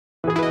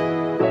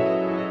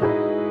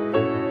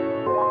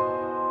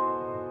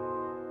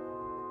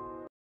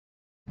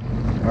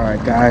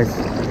Alright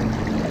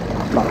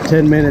guys, about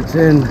 10 minutes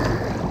in.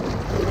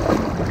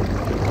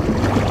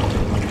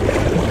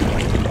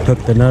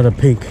 Hooked another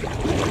pink.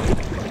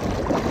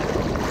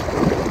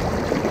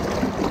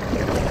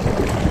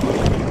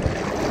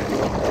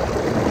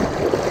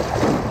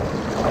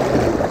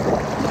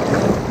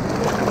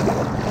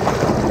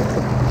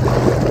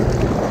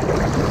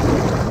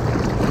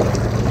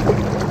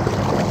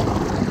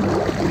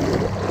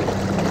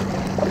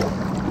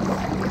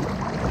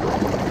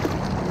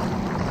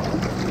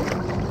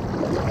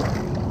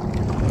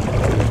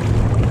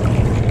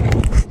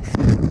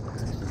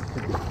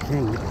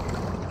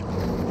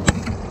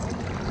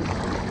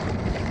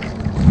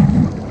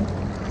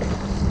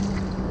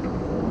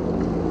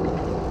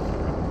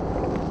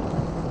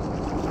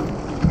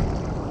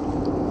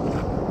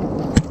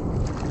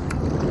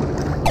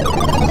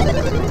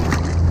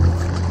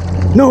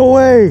 No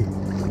way!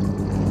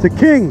 It's a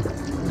king!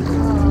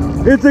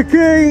 It's a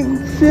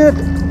king! Shit!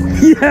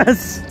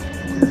 Yes!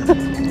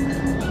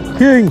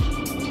 King!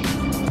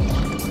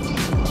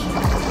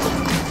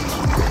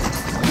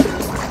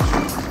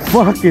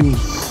 Fucking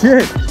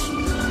shit!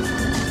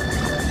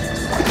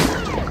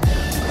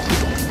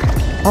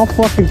 How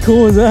fucking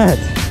cool is that?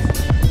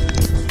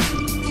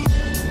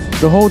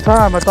 The whole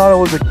time I thought it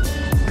was a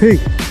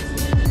pink.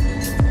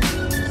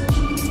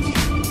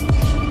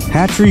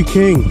 Hatchery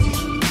king.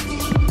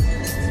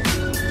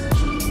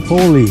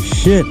 Holy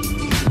shit.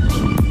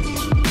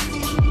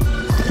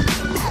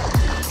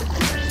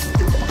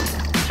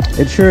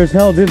 It sure as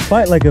hell didn't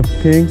fight like a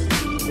king.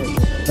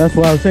 That's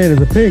why I was saying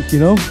it's a pink, you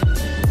know?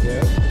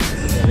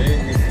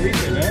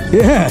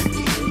 Yeah.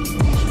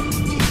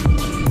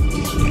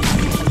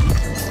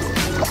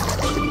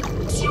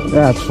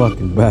 That's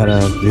fucking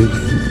badass, dude.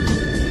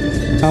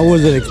 I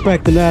wasn't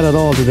expecting that at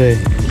all today.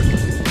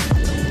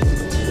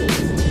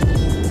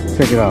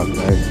 Check it out,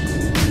 guys.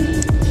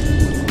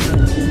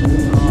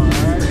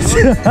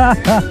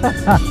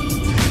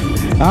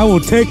 I will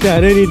take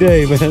that any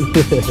day, man.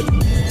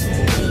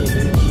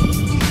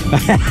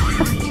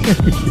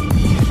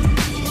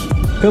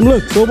 Come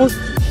look, Soba.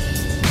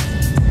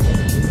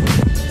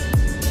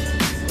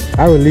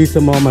 I released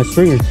them on my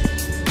stringer.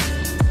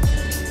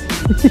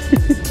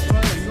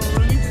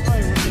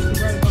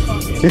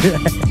 Check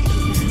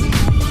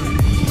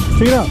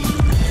it out.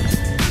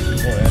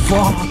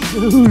 Fuck,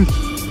 dude.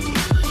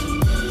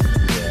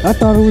 I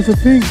thought it was a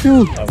pink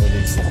too.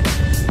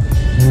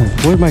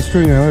 Where's my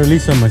stringer? I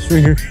released on my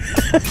stringer.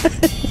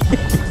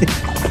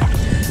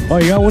 Oh,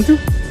 you got one too?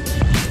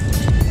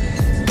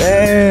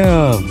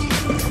 Damn.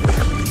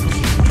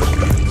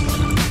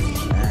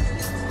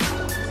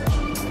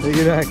 Look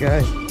at that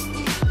guy.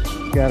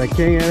 Got a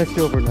king and a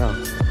silver now.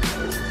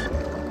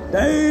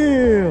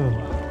 Damn.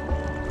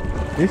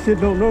 This shit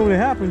don't normally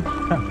happen.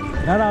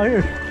 Not out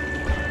here.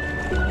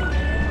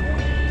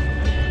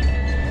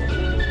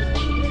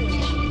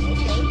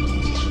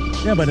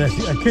 Yeah, but a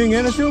king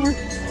and a silver?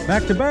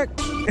 Back to back?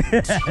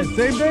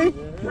 Same day?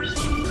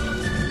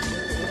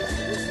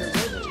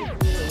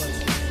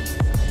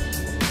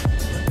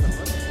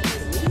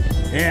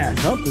 Yeah,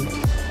 something.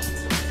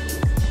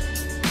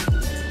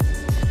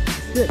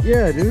 Shit,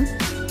 yeah, dude.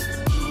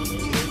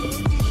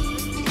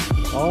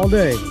 All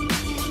day.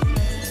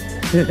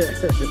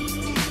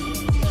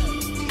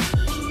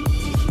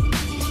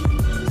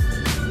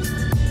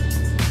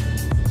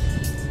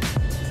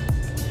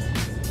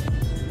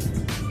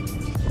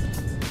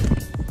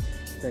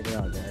 Check it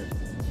out, guys.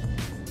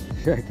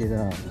 Check it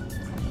out.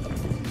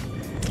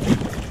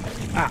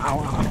 Ow, ow,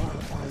 ow,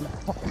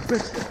 ow.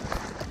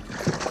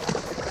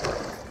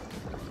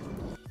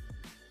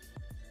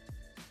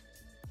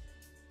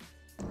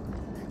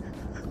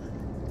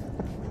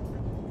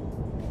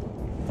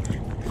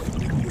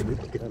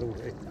 Got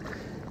away.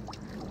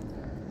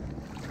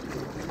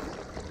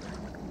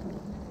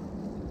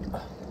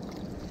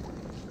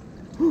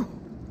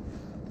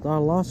 Thought I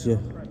lost you.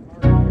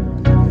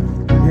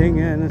 King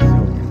and a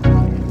silver.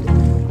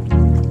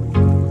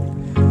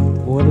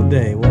 What a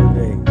day. What a